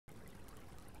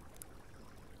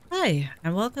Hi,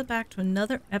 and welcome back to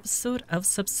another episode of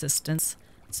Subsistence.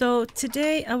 So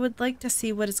today I would like to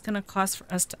see what it's going to cost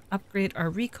for us to upgrade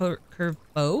our recurve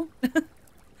bow.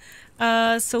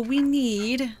 So we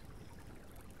need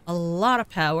a lot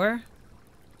of power,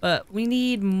 but we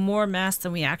need more mass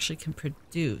than we actually can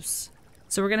produce.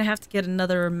 So we're going to have to get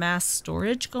another mass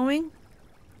storage going.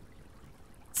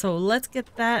 So let's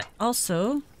get that.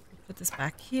 Also, put this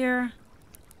back here.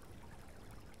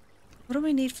 What do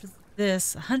we need for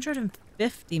this?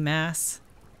 150 mass.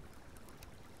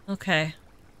 Okay.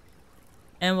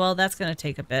 And well, that's going to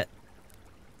take a bit.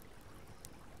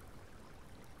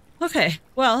 Okay,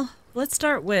 well, let's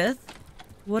start with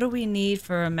what do we need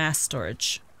for a mass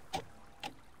storage?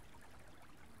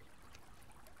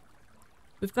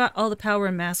 We've got all the power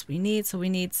and mass we need, so we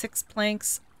need 6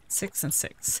 planks, 6 and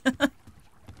 6.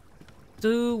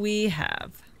 Do we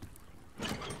have?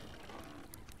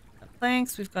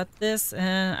 Planks, we've got this,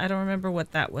 and I don't remember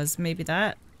what that was. Maybe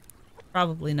that?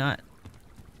 Probably not.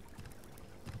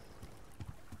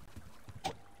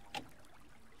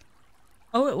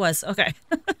 Oh, it was. Okay.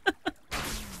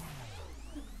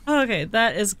 Okay,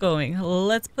 that is going.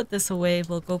 Let's put this away.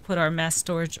 We'll go put our mass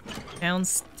storage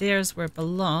downstairs where it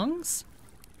belongs.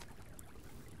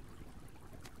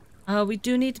 We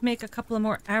do need to make a couple of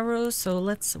more arrows, so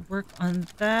let's work on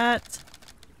that.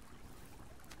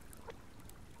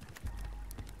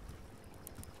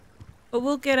 But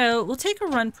we'll get out. We'll take a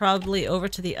run probably over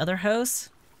to the other house.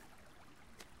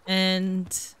 And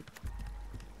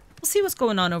we'll see what's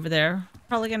going on over there.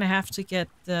 Probably going to have to get,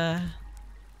 what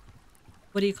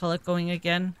do you call it, going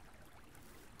again?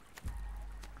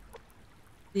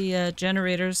 The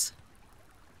generators.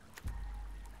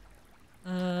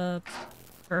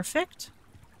 Perfect.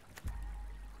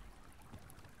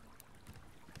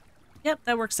 Yep,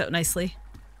 that works out nicely.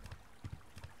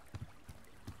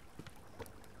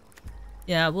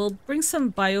 Yeah, we'll bring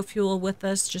some biofuel with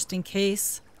us just in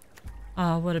case.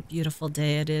 Oh, what a beautiful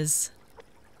day it is.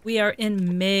 We are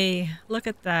in May. Look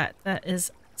at that. That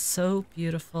is so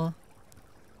beautiful.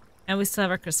 And we still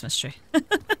have our Christmas tree.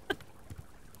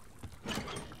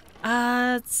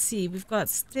 Let's see. We've got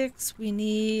sticks. We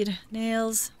need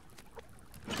nails.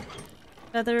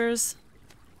 Feathers.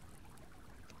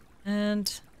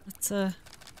 And let's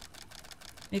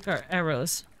make our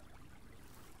arrows.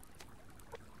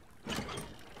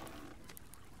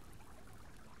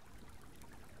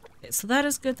 Okay, so that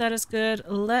is good, that is good.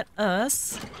 Let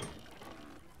us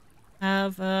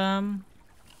have a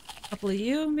couple of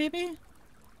you, maybe?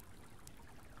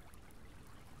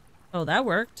 Oh, that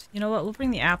worked. You know what? We'll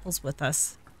bring the apples with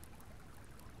us.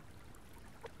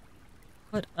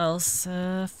 What else?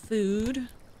 Food.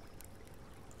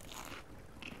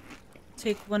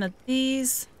 Take one of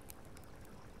these.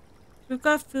 We've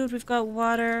got food, we've got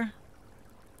water.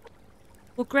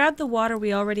 We'll grab the water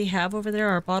we already have over there,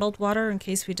 our bottled water, in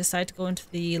case we decide to go into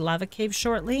the lava cave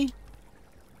shortly.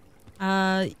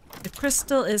 The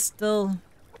crystal is still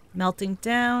melting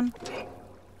down.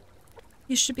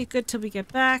 You should be good till we get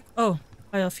back. Oh,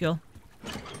 biofuel.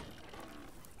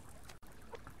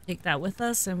 Take that with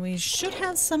us, and we should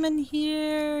have some in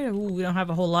here. Ooh, we don't have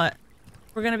a whole lot.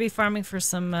 We're going to be farming for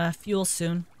some fuel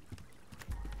soon.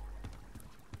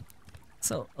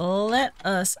 So let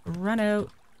us run out.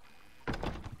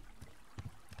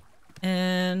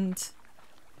 And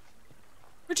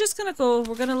we're just gonna go,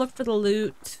 we're gonna look for the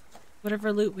loot,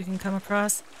 whatever loot we can come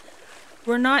across.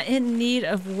 We're not in need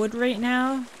of wood right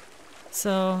now,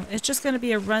 so it's just gonna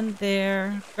be a run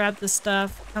there, grab the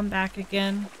stuff, come back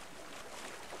again,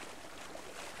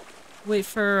 wait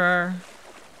for our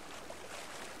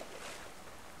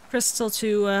crystal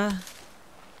to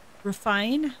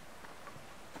refine.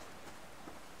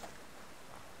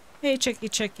 Hey,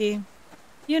 Chicky.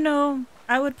 You know,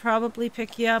 I would probably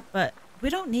pick you up, but we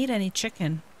don't need any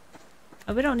chicken.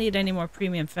 We don't need any more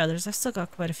premium feathers. I've still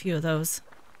got quite a few of those.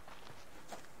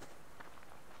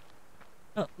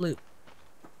 Oh, loot.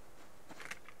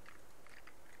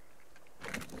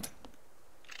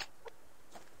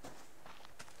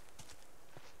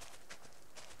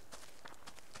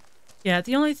 Yeah,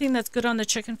 the only thing that's good on the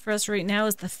chicken for us right now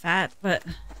is the fat, but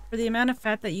for the amount of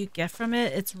fat that you get from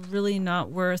it, it's really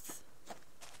not worth...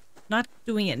 Not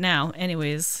doing it now,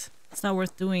 anyways. It's not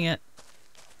worth doing it.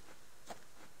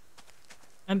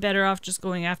 I'm better off just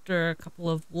going after a couple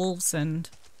of wolves and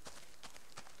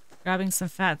grabbing some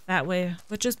fat that way,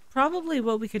 which is probably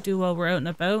what we could do while we're out and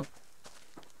about.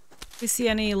 If we see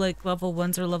any like level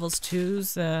 1s or levels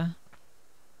 2s, we'll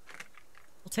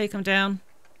take them down.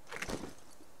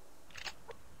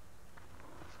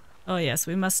 Oh yes,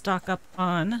 we must stock up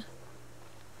on...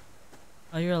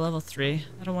 Oh, you're a level 3.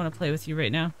 I don't want to play with you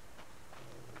right now.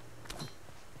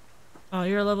 Oh,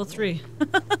 you're a level 3.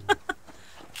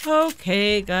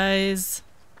 Okay, guys.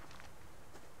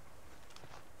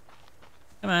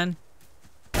 Come on.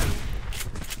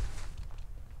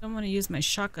 Don't want to use my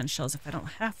shotgun shells if I don't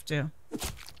have to.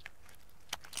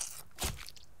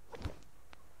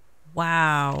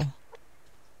 Wow.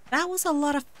 That was a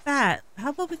lot of fat.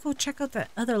 How about we go check out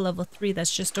that other level 3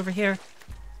 that's just over here?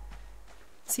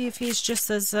 See if he's just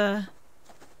as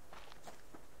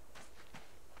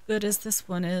good as this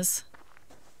one is.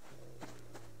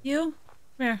 You?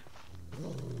 Come here.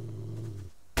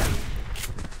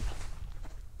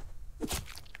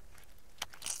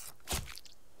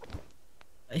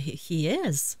 He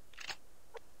is.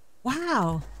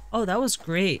 Wow. Oh, that was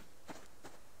great.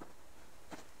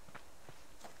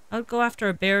 I would go after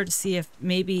a bear to see if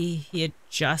maybe he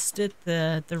adjusted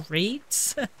the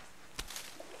rates.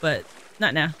 But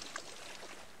not now.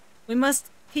 We must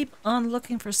keep on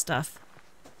looking for stuff.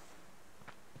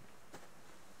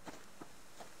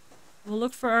 We'll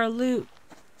look for our loot.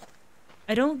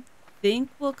 I don't think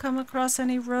we'll come across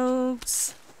any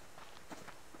rogues.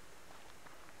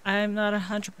 I'm not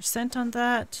 100% on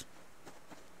that.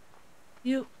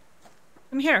 You,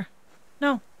 come here.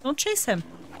 No, don't chase him.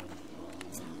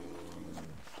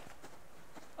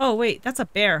 Oh wait, that's a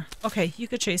bear. Okay, you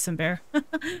could chase him, bear.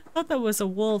 I thought that was a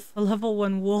wolf, a level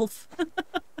 1 wolf.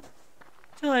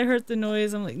 Till I heard the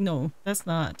noise, I'm like, no, that's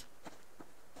not.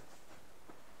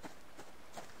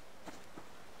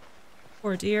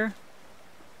 Poor dear.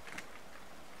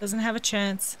 Doesn't have a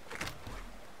chance.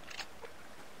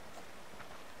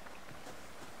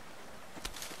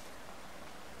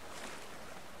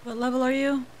 What level are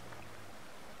you?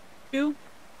 2?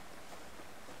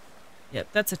 Yep,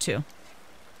 that's a 2.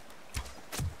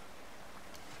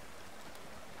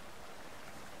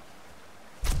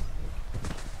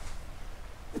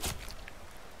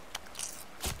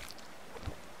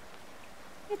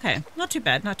 Okay, not too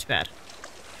bad, not too bad.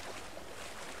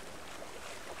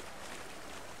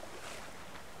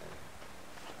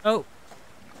 Oh.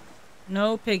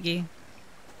 No piggy.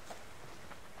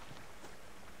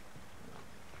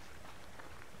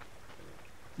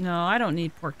 No, I don't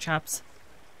need pork chops.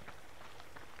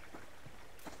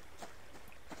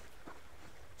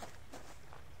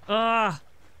 Ah.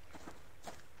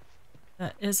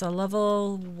 That is a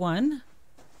level 1.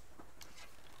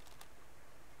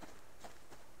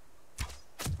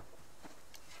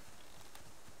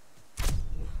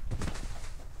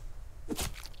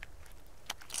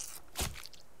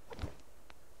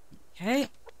 Okay.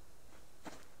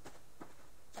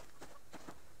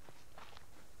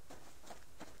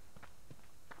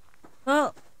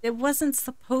 Well, it wasn't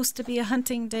supposed to be a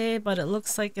hunting day, but it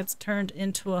looks like it's turned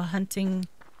into a hunting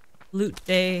loot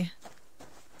day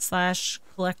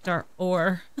 / collect our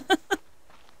ore.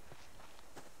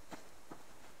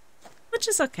 Which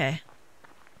is okay.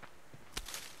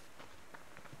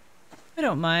 I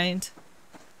don't mind.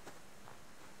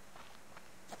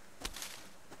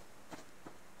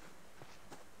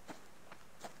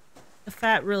 The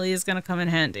fat really is going to come in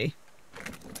handy.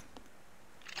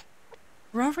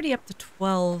 We're already up to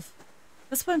 12.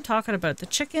 That's what I'm talking about. The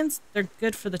chickens, they're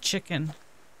good for the chicken.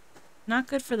 Not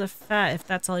good for the fat if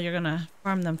that's all you're going to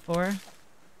farm them for.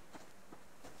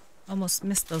 Almost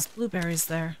missed those blueberries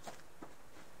there.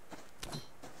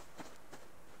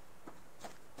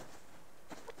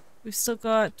 We've still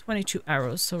got 22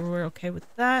 arrows, so we're okay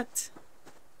with that.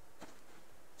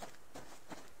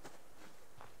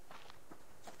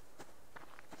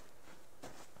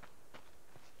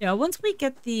 Yeah, once we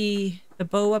get the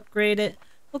bow upgraded,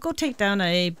 we'll go take down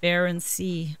a bear and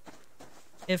see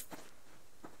if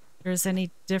there's any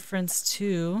difference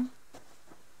to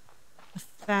the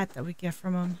fat that we get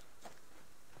from them.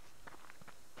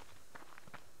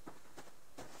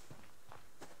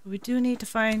 We do need to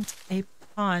find a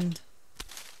pond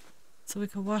so we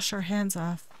can wash our hands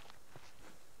off.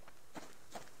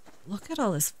 Look at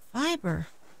all this fiber.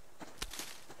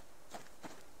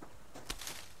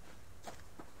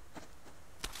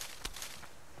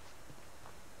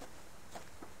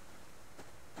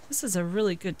 This is a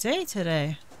really good day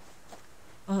today.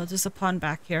 Oh, there's a pond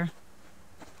back here.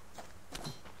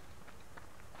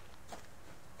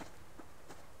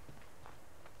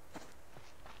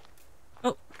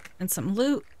 Oh, and some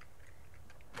loot.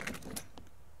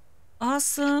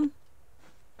 Awesome.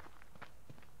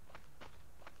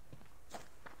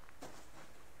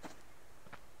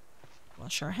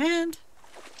 Wash our hand.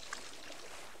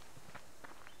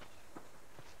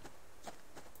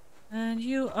 And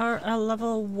you are a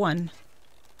level 1.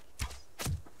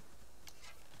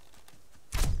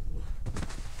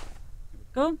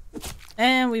 Go.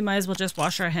 And we might as well just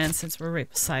wash our hands since we're right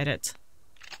beside it.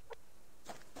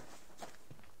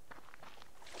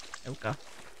 There we go.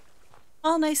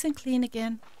 All nice and clean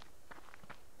again.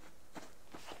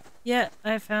 Yeah,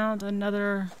 I found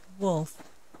another wolf.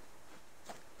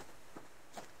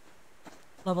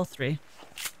 Level 3.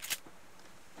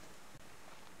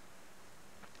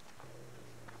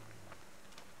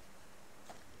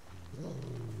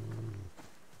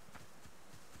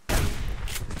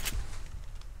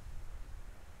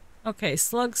 Okay,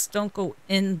 slugs don't go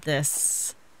in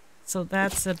this, so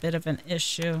that's a bit of an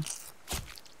issue.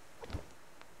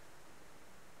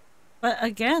 But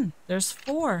again, there's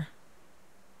 4.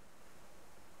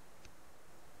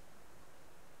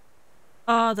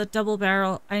 Oh, the double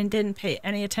barrel. I didn't pay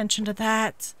any attention to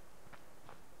that.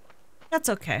 That's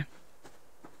okay.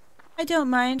 I don't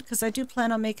mind, because I do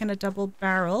plan on making a double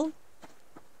barrel.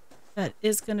 That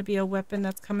is going to be a weapon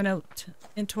that's coming out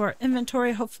into our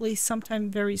inventory, hopefully sometime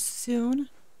very soon.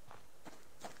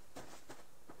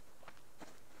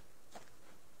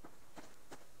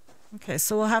 Okay,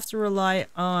 so we'll have to rely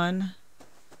on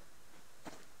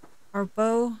our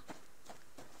bow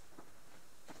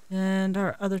and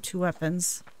our other 2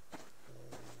 weapons.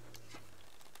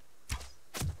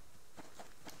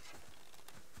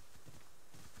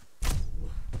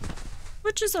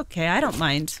 Which is okay, I don't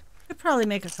mind. Could probably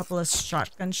make a couple of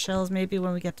shotgun shells maybe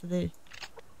when we get to the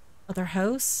other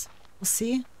house. We'll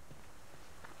see.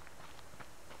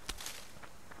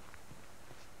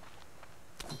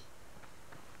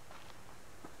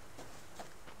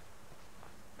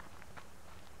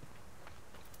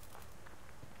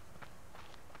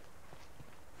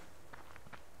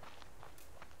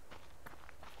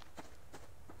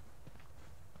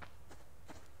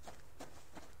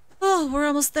 Oh, we're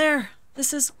almost there.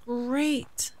 This is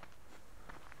great.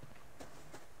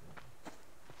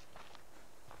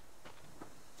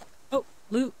 Oh,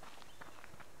 loot.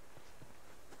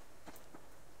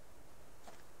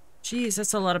 Jeez,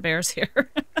 that's a lot of bears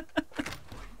here.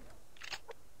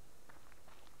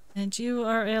 And you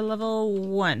are a level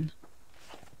 1.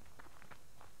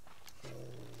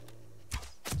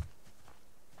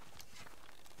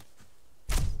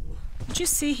 Did you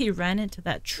see he ran into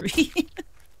that tree?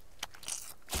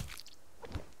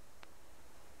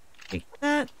 Take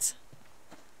that.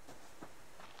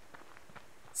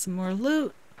 Some more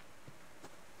loot.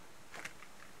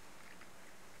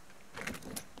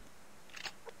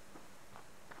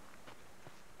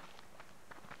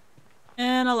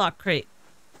 And a lock crate.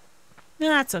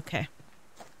 That's okay.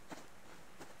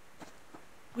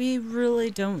 We really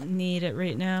don't need it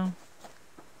right now.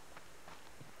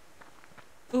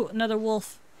 Ooh, another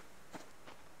wolf.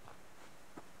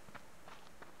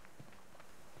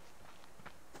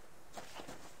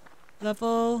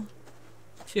 Level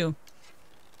 2.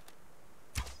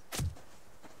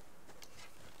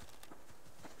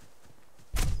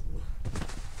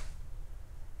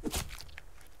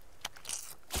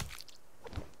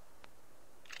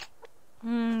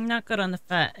 Not good on the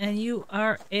fat. And you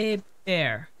are a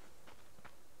bear.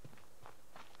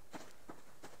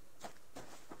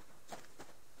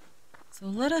 So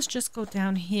let us just go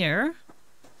down here.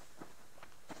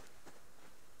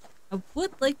 I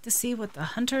would like to see what the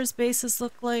hunter's bases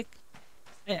look like.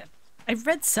 I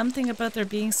read something about there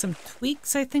being some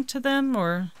tweaks, I think, to them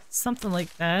or something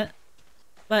like that.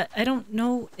 But I don't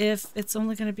know if it's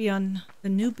only going to be on the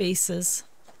new bases.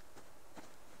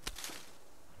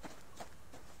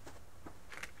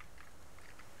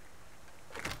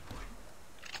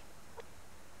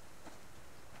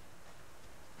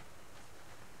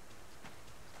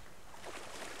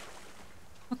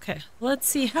 Okay, let's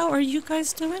see. How are you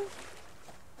guys doing?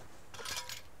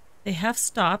 They have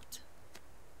stopped.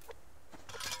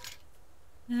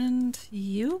 And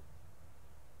you?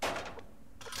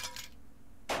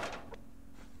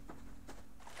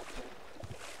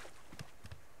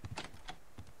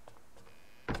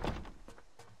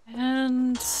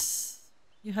 And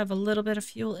you have a little bit of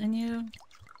fuel in you.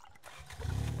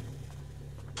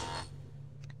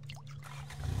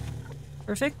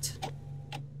 Perfect.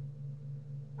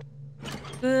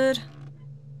 Good.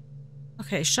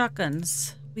 Okay,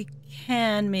 shotguns. We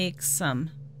can make some.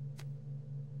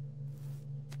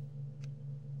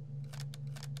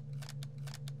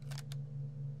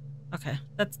 Okay,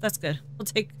 that's good.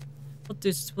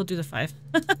 We'll do the 5.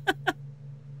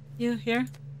 You here?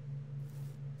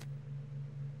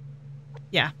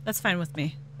 Yeah, that's fine with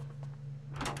me.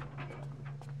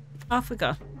 Off we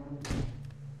go.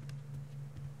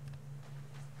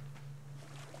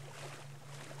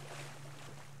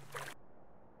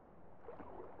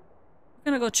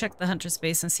 I'm gonna go check the hunter's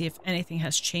base and see if anything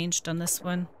has changed on this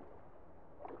one.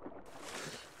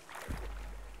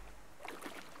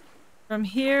 From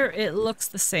here, it looks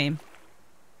the same.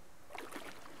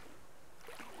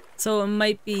 So it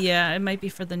might be, yeah, it might be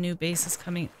for the new bases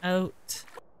coming out.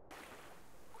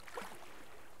 Come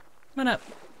on up.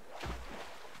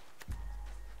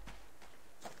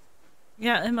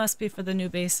 Yeah, it must be for the new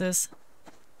bases.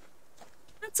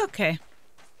 That's okay.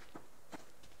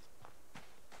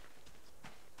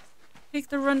 Take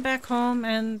the run back home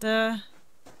and get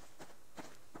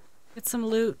some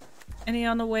loot. Any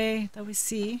on the way that we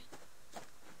see.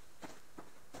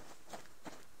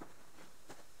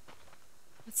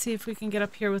 Let's see if we can get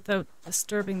up here without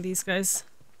disturbing these guys.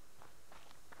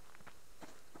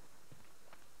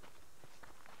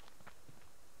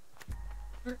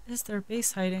 Where is their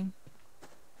base hiding?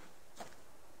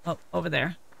 Oh, over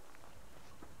there.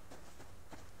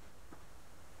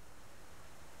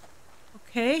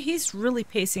 Okay, he's really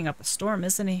pacing up a storm,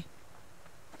 isn't he?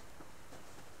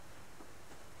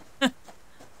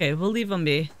 Okay, we'll leave him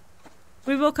be.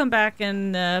 We will come back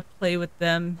and play with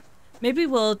them. Maybe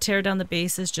we'll tear down the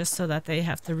bases just so that they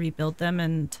have to rebuild them,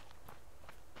 and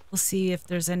we'll see if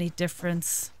there's any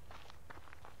difference.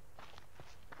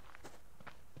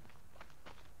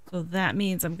 So that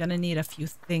means I'm gonna need a few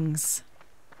things.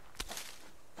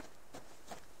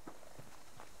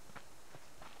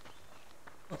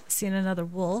 Oh, seen another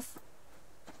wolf.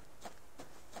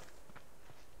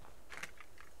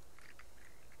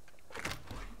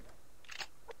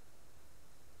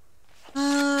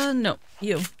 No,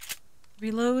 you.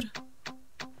 Reload.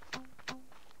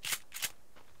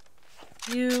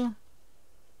 You.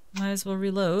 Might as well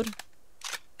reload.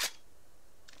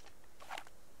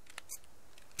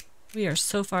 We are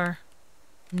so far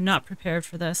not prepared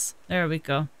for this. There we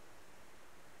go.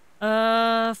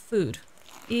 Food.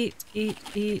 Eat, eat,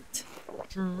 eat.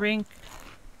 Drink.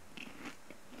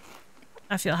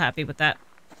 I feel happy with that.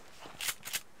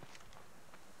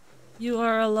 You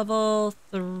are a level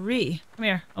 3. Come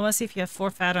here. I want to see if you have 4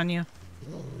 fat on you.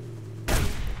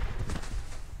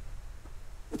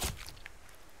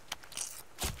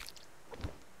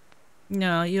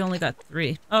 No, you only got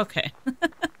 3. Okay.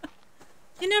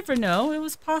 You never know. It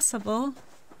was possible.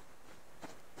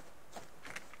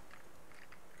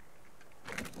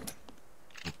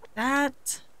 Like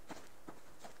that.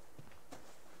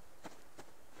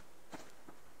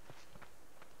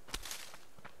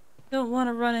 Don't want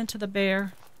to run into the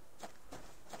bear.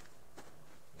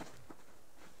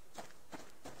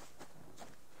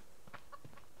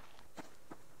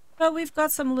 But we've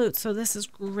got some loot, so this is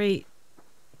great.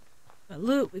 We got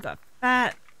loot, we got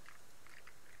fat.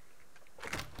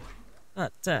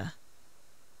 Got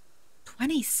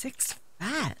 26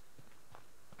 fat.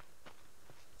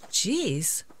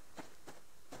 Jeez.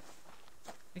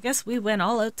 I guess we went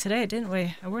all out today, didn't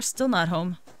we? And we're still not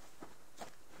home.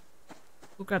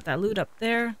 We'll grab that loot up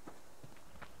there.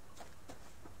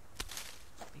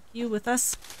 Take you with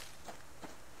us.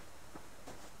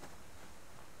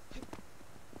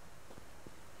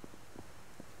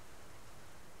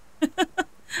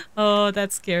 Oh,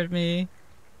 that scared me.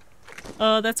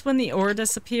 Oh, that's when the ore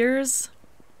disappears.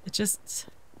 It just...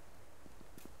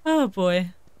 Oh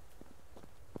boy.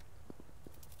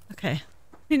 Okay.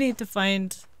 We need to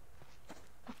find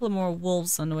a couple of more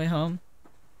wolves on the way home.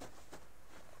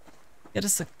 Get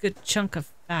us a good chunk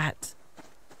of fat.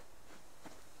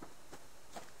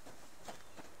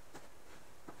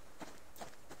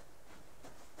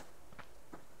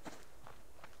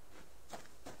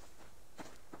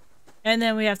 And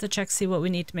then we have to check, see what we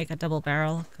need to make a double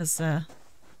barrel. Because,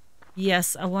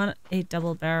 yes, I want a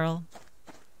double barrel.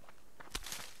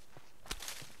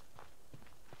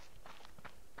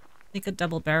 I think a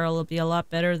double barrel will be a lot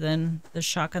better than the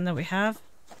shotgun that we have.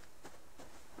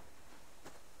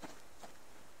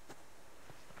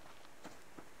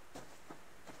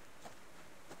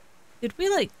 Did we,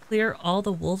 like, clear all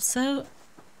the wolves out?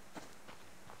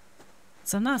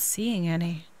 'Cause I'm not seeing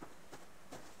any.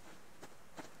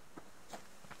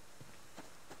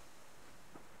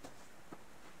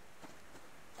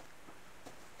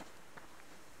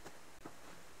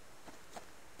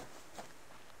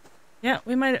 Yeah,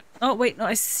 we might... Oh, wait, no,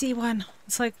 I see one.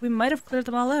 It's like we might have cleared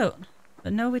them all out.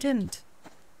 But no, we didn't.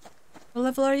 What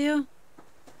level are you?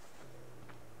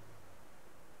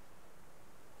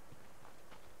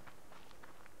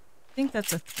 I think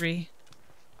that's a 3.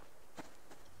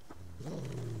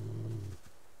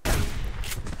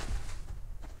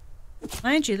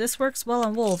 Mind you, this works well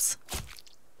on wolves.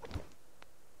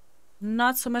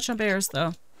 Not so much on bears,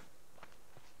 though.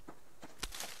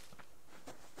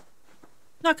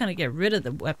 Not gonna get rid of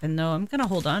the weapon, though. I'm gonna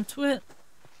hold on to it.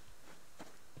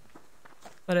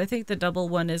 But I think the double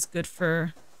one is good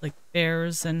for, like,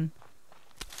 bears and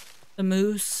the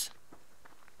moose.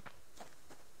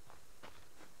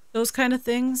 Those kind of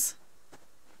things.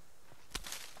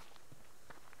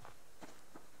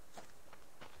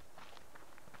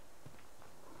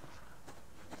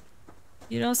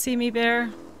 You don't see me, bear?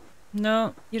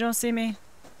 No, you don't see me.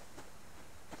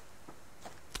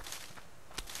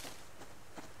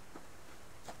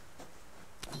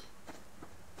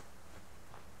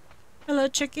 Hello,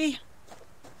 chickie.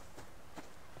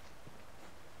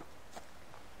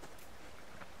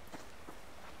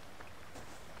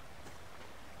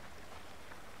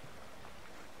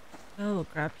 Oh, we'll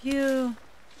grab you.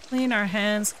 Clean our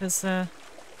hands, because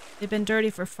they've been dirty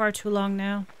for far too long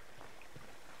now.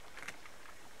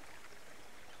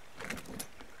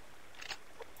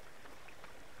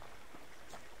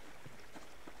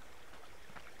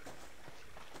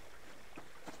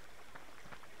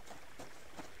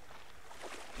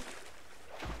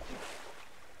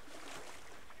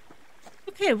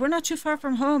 Okay, we're not too far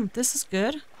from home. This is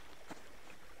good.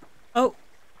 Oh,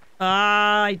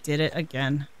 I did it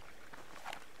again.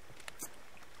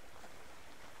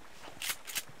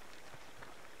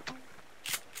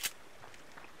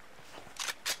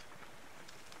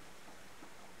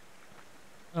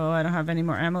 Oh, I don't have any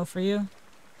more ammo for you.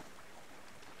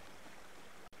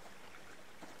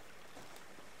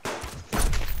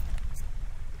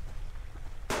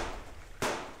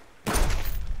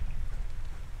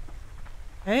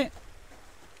 Okay.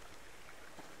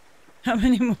 How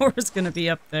many more is going to be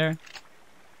up there?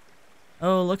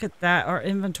 Oh, look at that. Our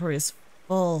inventory is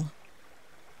full.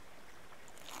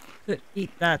 Could eat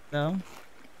that, though.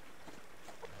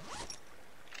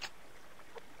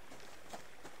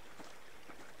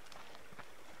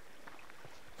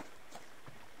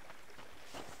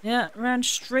 Yeah, ran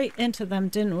straight into them,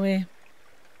 didn't we?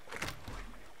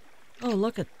 Oh,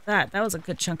 look at that. That was a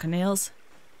good chunk of nails.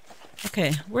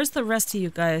 Okay, where's the rest of you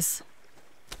guys?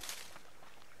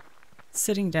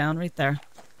 Sitting down right there.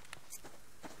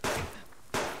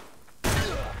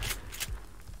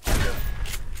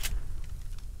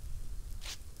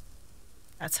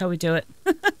 That's how we do it.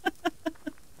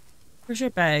 Where's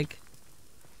your bag?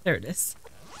 There it is.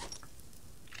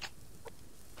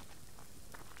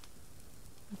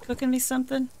 You cooking me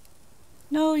something?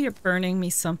 No, you're burning me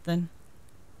something.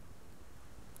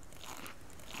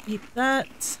 Eat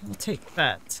that. I'll take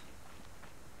that.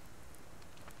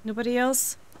 Nobody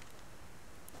else?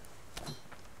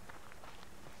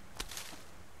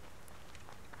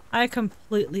 I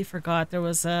completely forgot there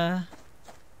was a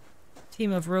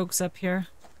team of rogues up here.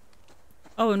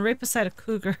 Oh, and right beside a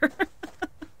cougar.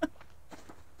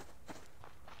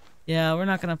 Yeah, we're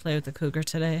not gonna play with the cougar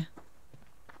today.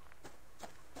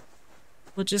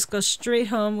 We'll just go straight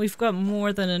home. We've got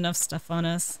more than enough stuff on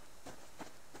us.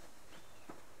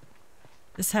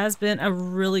 This has been a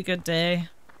really good day.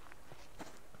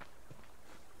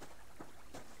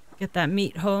 Get that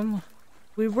meat home.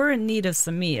 We were in need of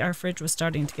some meat. Our fridge was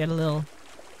starting to get a little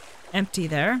empty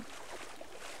there.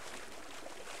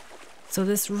 So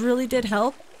this really did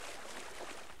help.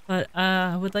 But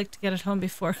I would like to get it home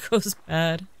before it goes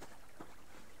bad.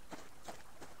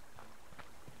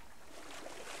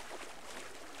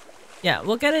 Yeah,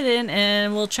 we'll get it in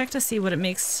and we'll check to see what it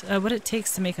makes, what it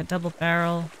takes to make a double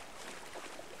barrel.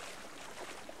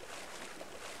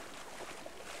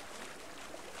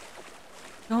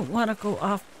 Don't want to go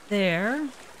off there.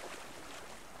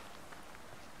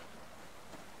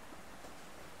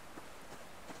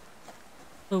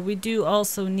 But we do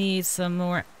also need some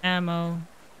more ammo.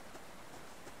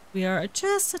 We are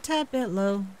just a tad bit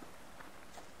low.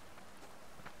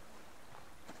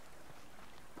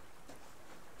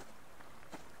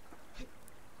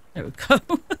 There we go.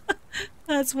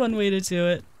 That's one way to do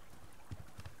it.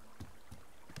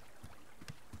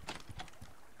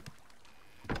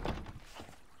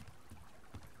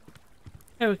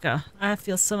 There we go. I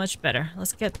feel so much better.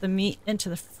 Let's get the meat into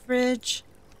the fridge.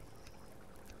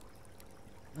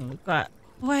 Oh, we've got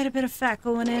quite a bit of fat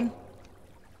going in.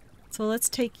 So let's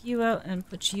take you out and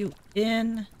put you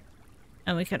in.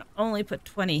 And we can only put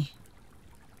 20.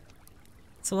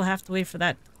 So we'll have to wait for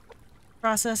that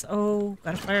process. Oh,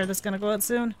 got a fire that's gonna go out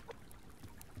soon.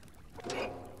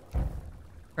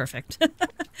 Perfect.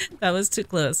 That was too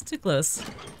close. Too close.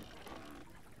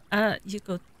 You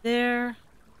go there.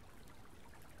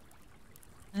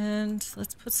 And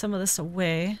let's put some of this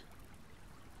away.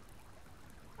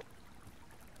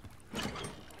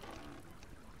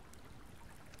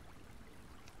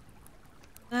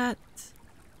 That.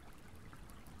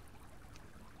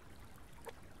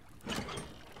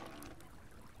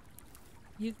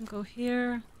 You can go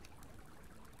here.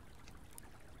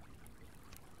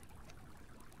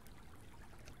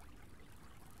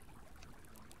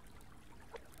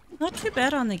 Not too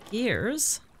bad on the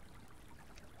gears.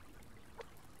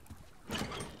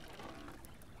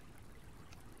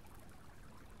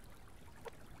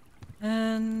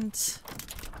 And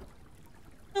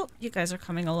Oh, you guys are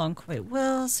coming along quite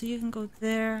well, so you can go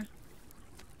there.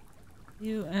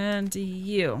 You and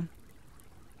you.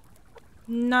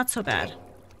 Not so bad.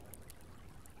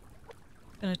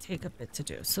 Gonna take a bit to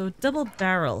do. So double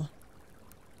barrel.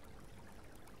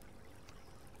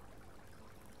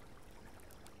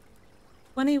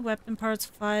 20 weapon parts,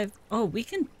 5. Oh, we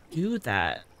can do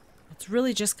that. It's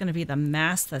really just gonna be the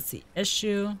mass that's the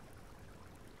issue.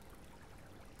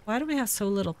 Why do we have so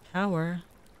little power?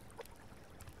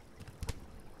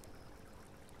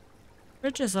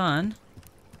 Fridge is on.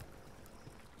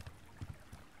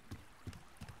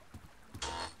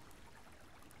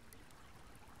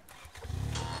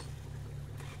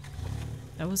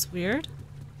 That was weird.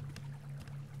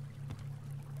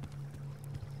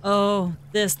 Oh,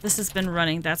 this has been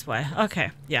running. That's why.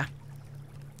 Okay, yeah.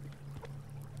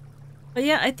 But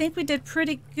yeah, I think we did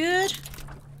pretty good.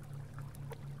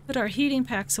 Put our heating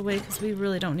packs away because we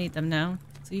really don't need them now.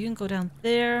 So you can go down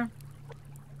there.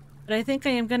 But I think I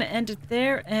am going to end it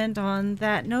there. And on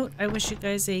that note, I wish you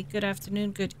guys a good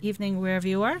afternoon, good evening, wherever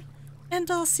you are. And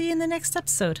I'll see you in the next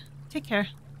episode. Take care.